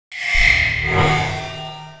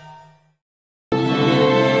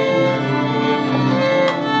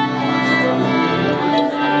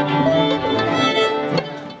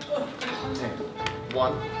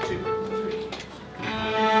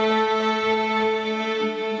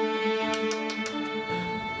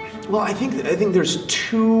Well, I think there's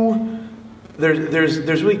two.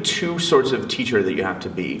 There's really two sorts of teacher that you have to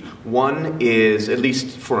be. One is, at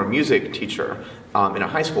least for a music teacher in a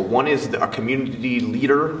high school, one is a community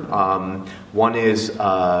leader. One is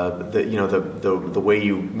the way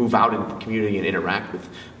you move out into the community and interact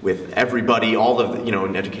with everybody. All of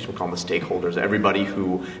in education we call them the stakeholders. Everybody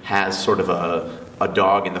who has sort of a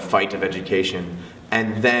dog in the fight of education.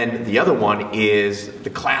 And then the other one is the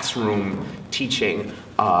classroom teaching,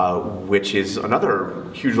 which is another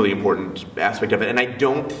hugely important aspect of it. And I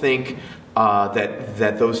don't think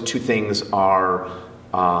that those two things are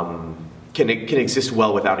can exist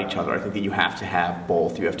well without each other. I think that you have to have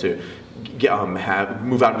both. You have to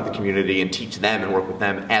move out into the community and teach them and work with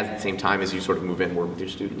them at the same time as you sort of move in and work with your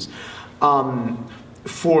students.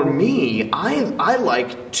 For me, I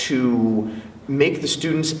like to make the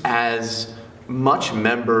students as much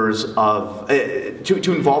members of,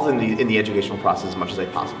 to involve in the educational process as much as I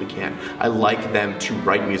possibly can. I like them to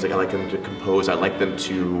write music, I like them to compose, I like them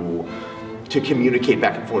to communicate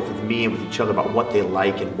back and forth with me and with each other about what they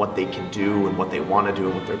like and what they can do and what they want to do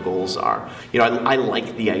and what their goals are. I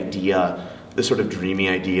like the idea, the sort of dreamy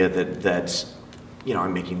idea that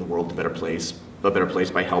I'm making the world a better place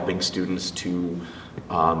by helping students to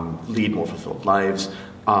lead more fulfilled lives.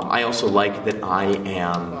 I also like that I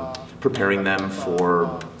am preparing them for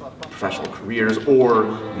professional careers or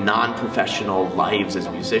non-professional lives as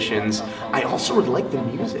musicians. I also would like the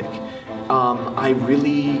music. I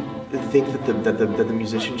really think that the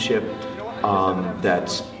musicianship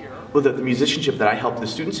the musicianship that I help the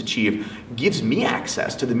students achieve gives me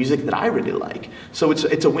access to the music that I really like. So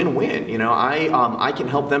it's a win-win. I can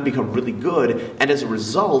help them become really good, and as a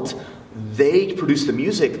result, they produce the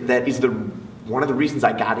music that is one of the reasons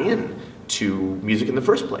I got in to music in the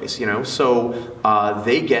first place, So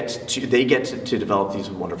they get to develop these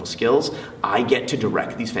wonderful skills. I get to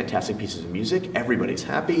direct these fantastic pieces of music. Everybody's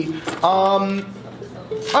happy. All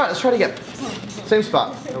right, let's try it again. Same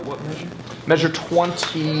spot. What measure? Measure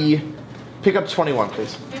 20. Pick up 21,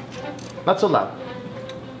 please. Not so loud.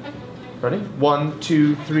 Ready? 1,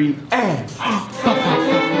 2, 3, and.